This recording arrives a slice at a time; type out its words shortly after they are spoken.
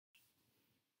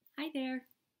Hi there,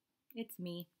 it's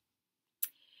me.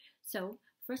 So,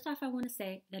 first off, I want to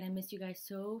say that I miss you guys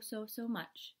so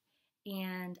much.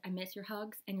 And I miss your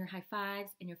hugs and your high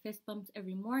fives and your fist bumps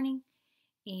every morning.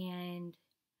 And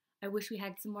I wish we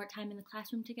had some more time in the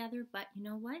classroom together, but you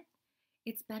know what?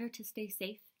 It's better to stay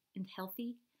safe and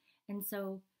healthy. And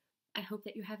so, I hope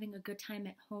that you're having a good time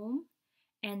at home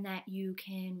and that you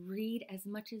can read as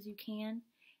much as you can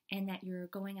and that you're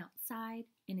going outside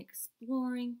and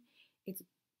exploring. It's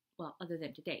Well, other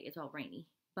than today, it's all rainy,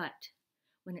 but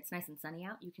when it's nice and sunny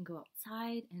out, you can go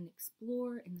outside and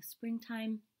explore in the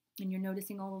springtime, and you're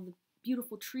noticing all of the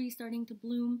beautiful trees starting to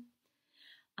bloom.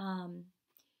 Um,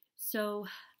 so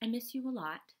I miss you a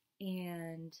lot,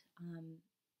 and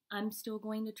I'm still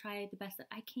going to try the best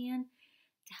that I can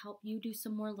to help you do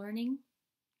some more learning.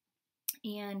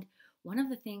 And one of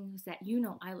the things that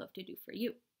I love to do for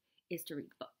you is to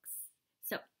read books.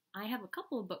 So I have a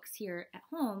couple of books here at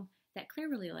home that Claire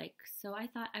really likes, so I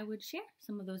thought I would share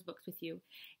some of those books with you,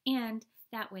 and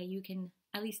that way you can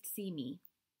at least see me.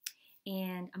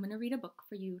 And I'm going to read a book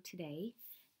for you today,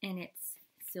 and it's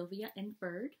Sylvia and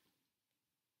Bird.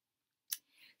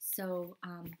 So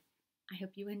I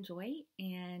hope you enjoy,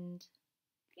 and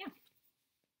yeah.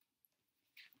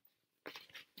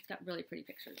 It's got really pretty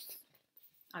pictures.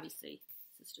 Obviously,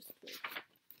 this is just blue.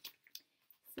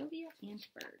 Sylvia and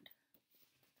Bird.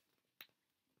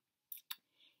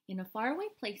 In a faraway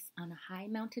place on a high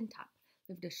mountain top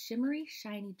lived a shimmery,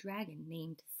 shiny dragon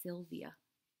named Sylvia.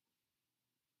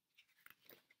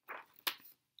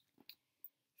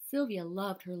 Sylvia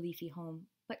loved her leafy home,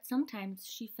 but sometimes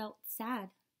she felt sad.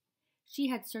 She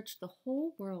had searched the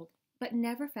whole world, but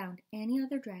never found any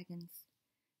other dragons.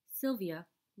 Sylvia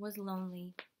was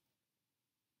lonely.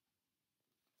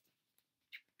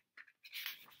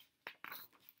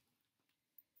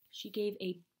 She gave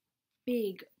a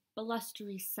big,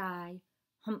 blustery sigh,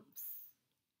 humph,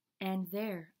 and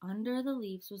there, under the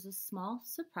leaves, was a small,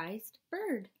 surprised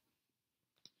bird.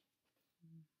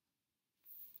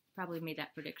 Probably made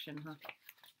that prediction, huh?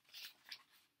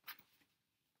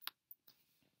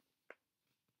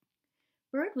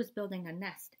 Bird was building a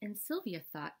nest, and Sylvia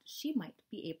thought she might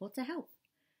be able to help.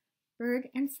 Bird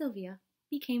and Sylvia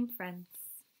became friends.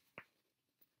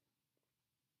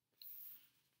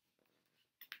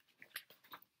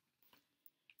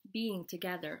 Being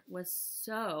together was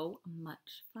so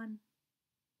much fun.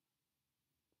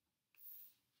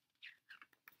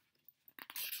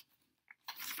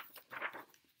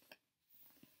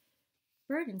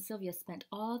 Bird and Sylvia spent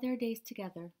all their days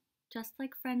together, just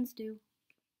like friends do.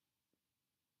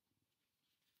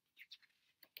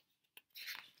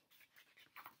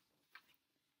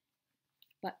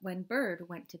 But when Bird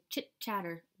went to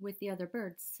chit-chatter with the other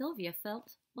birds, Sylvia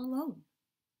felt alone.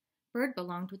 Bird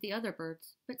belonged with the other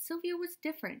birds, but Sylvia was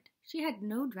different. She had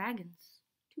no dragons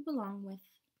to belong with.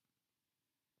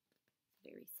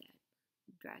 Very sad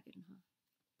dragon,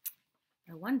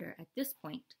 huh? I wonder at this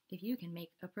point if you can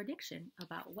make a prediction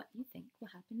about what you think will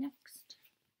happen next.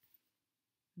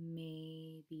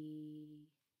 Maybe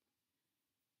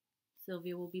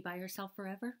Sylvia will be by herself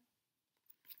forever?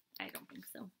 I don't think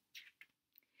so.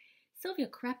 Sylvia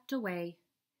crept away.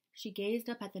 She gazed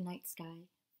up at the night sky.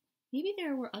 Maybe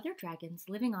there were other dragons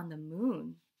living on the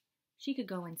moon. She could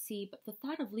go and see, but the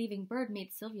thought of leaving Bird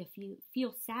made Sylvia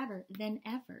feel sadder than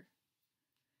ever.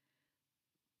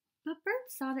 But Bird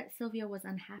saw that Sylvia was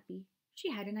unhappy.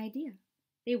 She had an idea.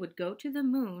 They would go to the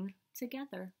moon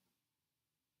together.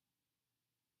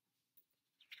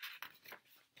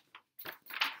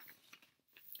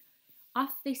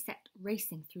 Off they set,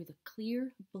 racing through the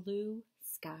clear blue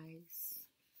skies.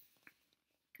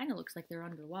 Kind of looks like they're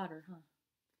underwater, huh?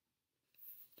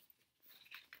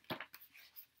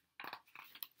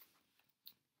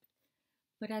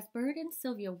 But as Bird and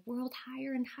Sylvia whirled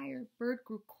higher and higher, Bird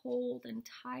grew cold and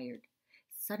tired.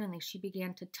 Suddenly she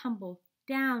began to tumble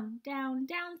down, down,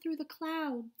 down through the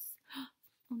clouds.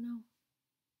 Oh no.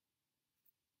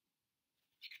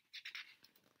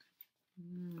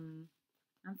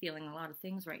 I'm feeling a lot of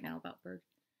things right now about Bird.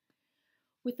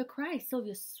 With a cry,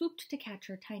 Sylvia swooped to catch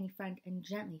her tiny friend and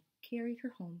gently carried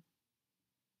her home.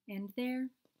 And there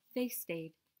they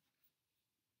stayed.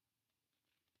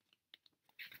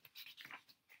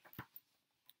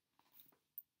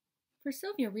 For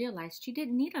Sylvia realized she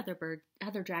didn't need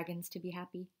other dragons to be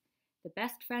happy. The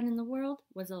best friend in the world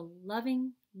was a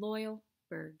loving, loyal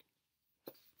bird.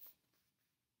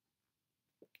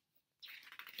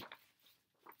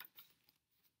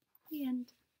 The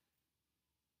end.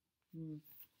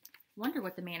 Wonder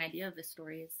what the main idea of this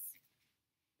story is.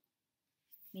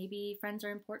 Maybe friends are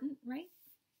important, right?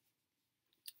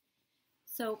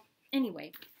 So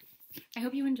anyway, I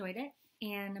hope you enjoyed it,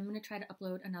 and I'm going to try to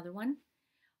upload another one.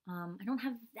 I don't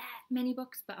have that many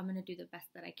books, but I'm going to do the best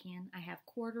that I can. I have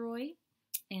Corduroy,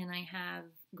 and I have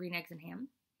Green Eggs and Ham,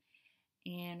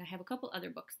 and I have a couple other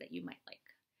books that you might like.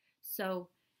 So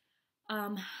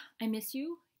I miss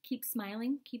you. Keep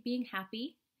smiling, keep being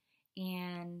happy,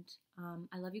 and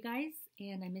I love you guys,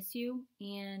 and I miss you,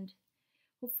 and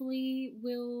hopefully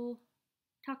we'll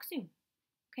talk soon.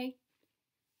 Okay?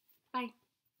 Bye.